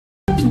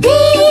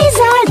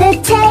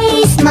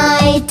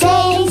my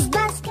taste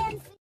buds can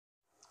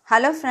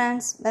Hello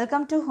friends,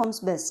 welcome to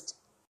Homesbest.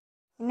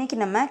 இன்னைக்கு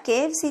நம்ம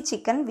KFC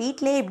chicken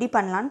வீட்லயே எப்படி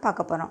பண்ணலாம்னு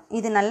பார்க்க போறோம்.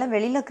 இது நல்ல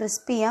வெளியில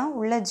கிறிஸ்பியா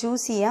உள்ள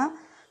ஜூசியா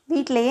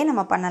வீட்லயே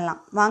நம்ம பண்ணலாம்.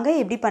 வாங்க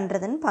எப்படி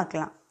பண்றதுன்னு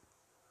பார்க்கலாம்.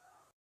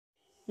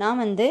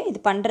 நான்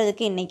இது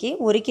பண்றதுக்கு இன்னைக்கு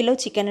 1 கிலோ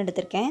சிக்கன்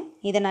எடுத்துர்க்கேன்.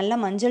 இத நல்லா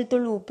மஞ்சள்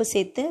தூள் உப்பு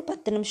சேர்த்து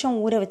 10 நிமிஷம்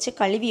ஊற வச்சு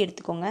கழுவி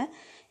எடுத்துக்கோங்க.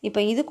 இப்போ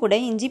இது கூட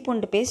இஞ்சி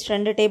பூண்டு பேஸ்ட்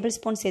 2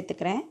 டேபிள்ஸ்பூன்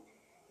சேர்த்துக்கிறேன்.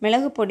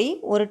 மிளகு பொடி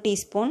 1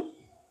 டீஸ்பூன்.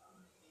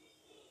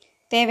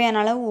 தேவையான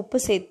அளவு உப்பு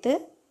சேர்த்து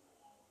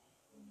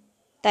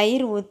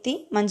தயிர் ஊற்றி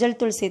மஞ்சள்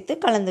தூள் சேர்த்து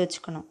கலந்து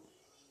வச்சுக்கணும்.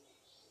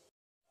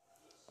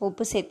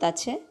 உப்பு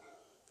சேர்த்தாச்சு.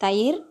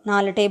 தயிர்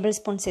 4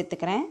 டேபிள்ஸ்பூன்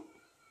சேர்த்துக்கிறேன்.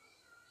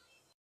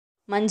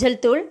 மஞ்சள்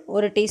தூள்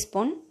 1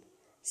 டீஸ்பூன்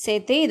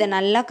சேர்த்து இதை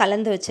நல்லா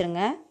கலந்து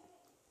வச்சுருங்க.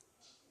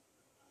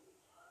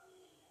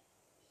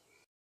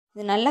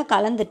 இது நல்லா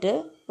கலந்துட்டு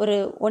ஒரு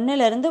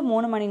 1லேருந்து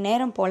 3 மணி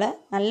நேரம் போல்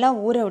நல்லா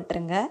ஊற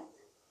விட்டுருங்க.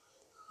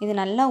 இது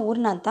நல்லா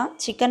ஊறினா தான்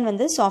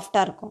சிக்கன்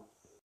சாஃப்டாக இருக்கும்.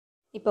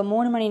 இப்போ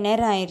 3 மணி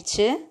நேரம்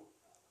ஆயிடுச்சு.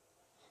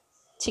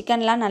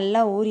 சிக்கன்லாம் நல்லா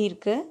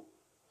ஊறியிருக்கு.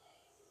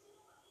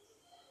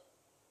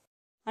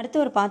 அடுத்து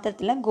ஒரு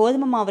பாத்திரத்தில்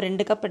கோதுமை மாவு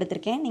 2 கப்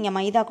எடுத்திருக்கேன். நீங்கள்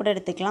மைதா கூட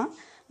எடுத்துக்கலாம்.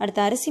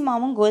 அடுத்து அரிசி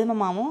மாவும் கோதுமை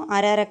மாவும்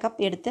அரை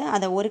கப் எடுத்து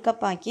அதை 1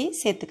 கப் ஆக்கி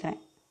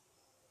சேர்த்துக்கிறேன்.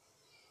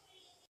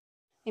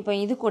 இப்போ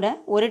இது கூட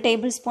 1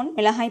 டேபிள் ஸ்பூன்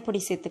மிளகாய்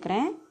பொடி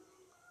சேர்த்துக்கிறேன்.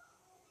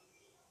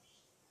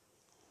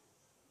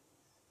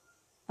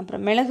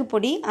 அப்புறம் மிளகு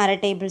பொடி அரை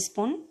table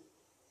spoon.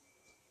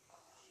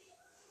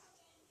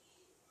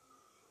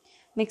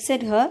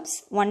 Mixed herbs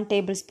 1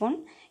 table spoon.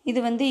 இது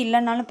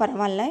இல்லைனாலும்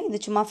பரவாயில்ல, இது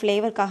சும்மா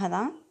ஃப்ளேவருக்காக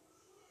தான்.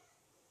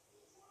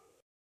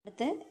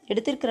 அடுத்து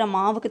எடுத்துருக்கிற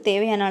மாவுக்கு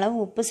தேவையான அளவு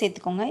உப்பு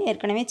சேர்த்துக்கோங்க.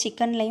 ஏற்கனவே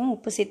சிக்கன்லேயும்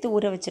உப்பு சேர்த்து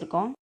ஊற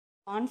வச்சுருக்கோம்.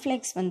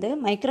 கார்ன்ஃப்ளேக்ஸ்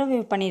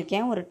மைக்ரோவேவ்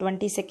பண்ணியிருக்கேன் ஒரு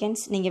 20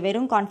 செகண்ட்ஸ். நீங்கள்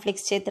வெறும்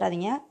கார்ன்ஃப்ளேக்ஸ்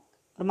சேர்த்துறாதீங்க,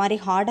 ஒரு மாதிரி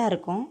ஹார்டாக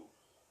இருக்கும்.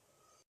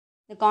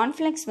 இந்த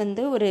கார்ன்ஃப்ளேக்ஸ்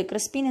ஒரு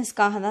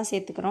கிறிஸ்பினஸ்க்காக தான்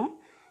சேர்த்துக்கிறோம்.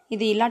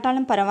 இது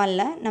இல்லாட்டாலும்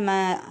பரவாயில்ல, நம்ம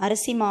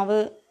அரிசி மாவு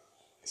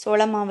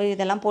சோள மாவு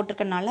இதெல்லாம்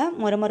போட்டிருக்கனால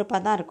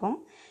மொறுமொறுப்பாக தான் இருக்கும்.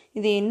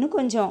 இது இன்னும்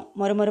கொஞ்சம்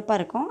மொறுமொறுப்பாக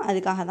இருக்கும்,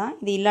 அதுக்காக தான்.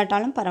 இது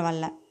இல்லாட்டாலும்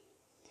பரவாயில்ல.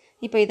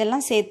 இப்போ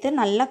இதெல்லாம் சேர்த்து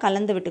நல்லா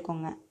கலந்து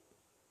விட்டுக்கோங்க.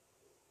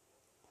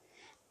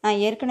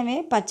 நான் ஏற்கனவே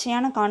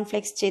பச்சையான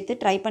கார்ன்ஃப்ளேக்ஸ் சேர்த்து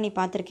ட்ரை பண்ணி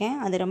பார்த்துருக்கேன்.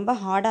 அது ரொம்ப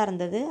ஹார்டாக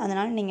இருந்தது.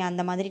 அதனால் நீங்கள்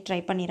அந்த மாதிரி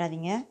ட்ரை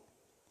பண்ணிடாதீங்க.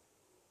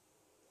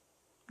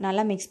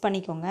 நல்லா மிக்ஸ்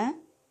பண்ணிக்கோங்க.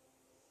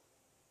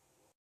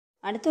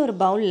 அடுத்து ஒரு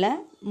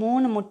பவுலில்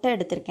 3 முட்டை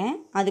எடுத்திருக்கேன்.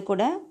 அது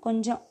கூட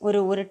கொஞ்சம்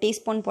ஒரு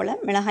டீஸ்பூன் போல்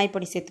மிளகாய்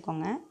பொடி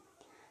சேர்த்துக்கோங்க.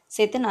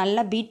 சேர்த்து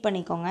நல்லா பீட்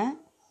பண்ணிக்கோங்க.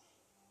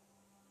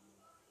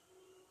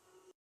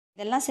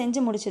 இதெல்லாம்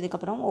செஞ்சு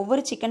முடிச்சதுக்கப்புறம்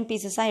ஒவ்வொரு சிக்கன்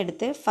பீசஸாக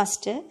எடுத்து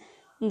ஃபஸ்ட்டு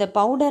இந்த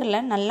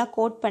பவுடரில் நல்லா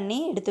கோட் பண்ணி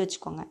எடுத்து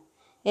வச்சுக்கோங்க.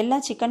 எல்லா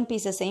சிக்கன்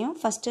பீசஸையும்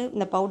ஃபஸ்ட்டு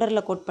இந்த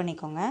பவுடரில் கோட்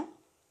பண்ணிக்கோங்க.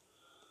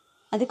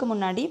 அதுக்கு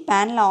முன்னாடி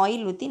பேனில்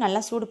ஆயில் ஊற்றி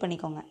நல்லா சூடு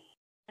பண்ணிக்கோங்க.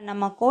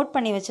 நம்ம கோட்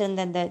பண்ணி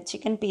வச்சுருந்த இந்த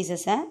சிக்கன்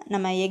பீசஸை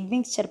நம்ம எக்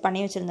மிக்சர் பண்ணி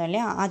வச்சுருந்தோம்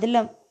இல்லையா, அதில்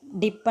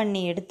டிப்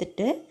பண்ணி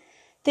எடுத்துட்டு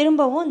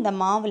திரும்பவும் இந்த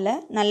மாவில்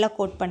நல்லா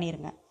கோட்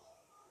பண்ணிடுங்க.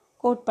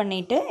 கோட்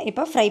பண்ணிவிட்டு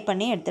இப்போ ஃப்ரை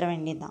பண்ணி எடுத்துட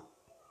வேண்டியதுதான்.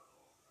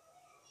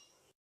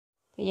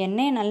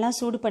 எண்ணெயை நல்லா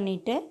சூடு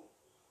பண்ணிவிட்டு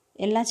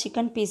எல்லா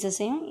சிக்கன்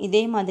பீசஸையும்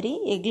இதே மாதிரி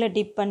எக்கில்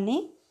டிப் பண்ணி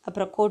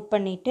அப்புறம் கோட்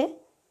பண்ணிவிட்டு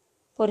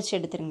பொரிச்சு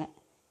எடுத்துருங்க.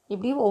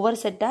 இப்படி ஒவ்வொரு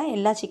செட்டாக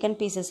எல்லா சிக்கன்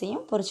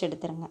பீசஸையும் பொரிச்சு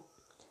எடுத்துருங்க.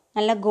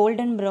 நல்லா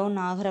கோல்டன் ப்ரௌன்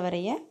ஆகிற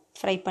வரைய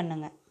ஃப்ரை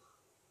பண்ணுங்க.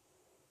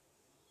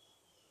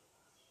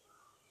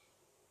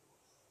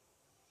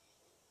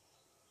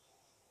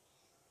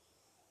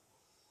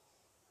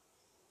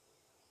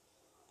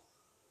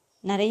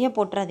 நிறைய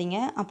போட்டுறாதீங்க,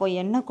 அப்போது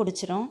எண்ணெய்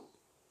குடிச்சிரும்.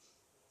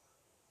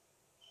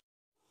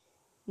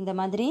 இந்த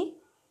மாதிரி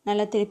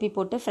நல்லா திருப்பி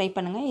போட்டு ஃப்ரை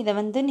பண்ணுங்கள்.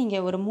 இதை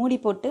நீங்கள் ஒரு மூடி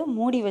போட்டு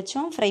மூடி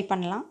வச்சும் ஃப்ரை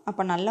பண்ணலாம்.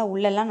 அப்போ நல்லா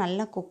உள்ளெல்லாம்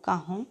நல்லா குக்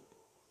ஆகும்.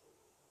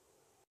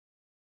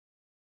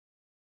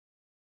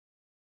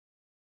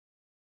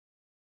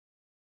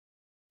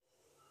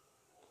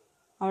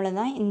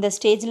 அவ்வளோதான், இந்த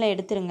ஸ்டேஜில்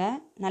எடுத்துருங்க.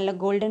 நல்ல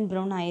கோல்டன்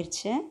ப்ரௌன்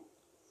ஆயிடுச்சு.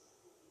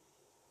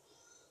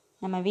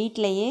 நம்ம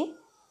வீட்டிலையே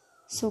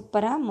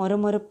சூப்பராக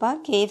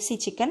மொறுமொறுப்பாக KFC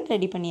சிக்கன்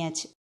ரெடி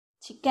பண்ணியாச்சு.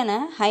 சிக்கனை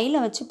ஹையில்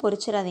வச்சு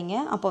பொரிச்சிடாதீங்க,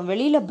 அப்போ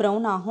வெளியில்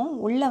ப்ரௌன் ஆகும்,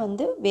 உள்ளே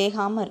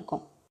வேகாமல்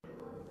இருக்கும்.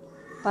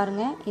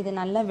 பாருங்கள், இது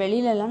நல்லா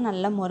வெளியிலலாம்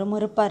நல்லா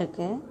மொறுமொறுப்பாக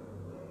இருக்குது.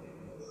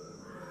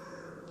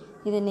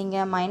 இது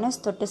நீங்கள்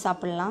மைனஸ் தொட்டு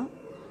சாப்பிட்லாம்,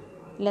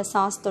 இல்லை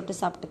சாஸ் தொட்டு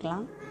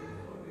சாப்பிட்டுக்கலாம்.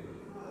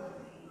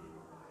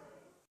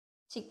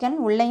 சிக்கன்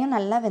உள்ளேயும்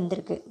நல்லா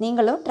வெந்திருக்கு.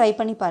 நீங்களும் ட்ரை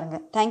பண்ணி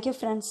பாருங்கள். Thank you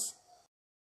friends.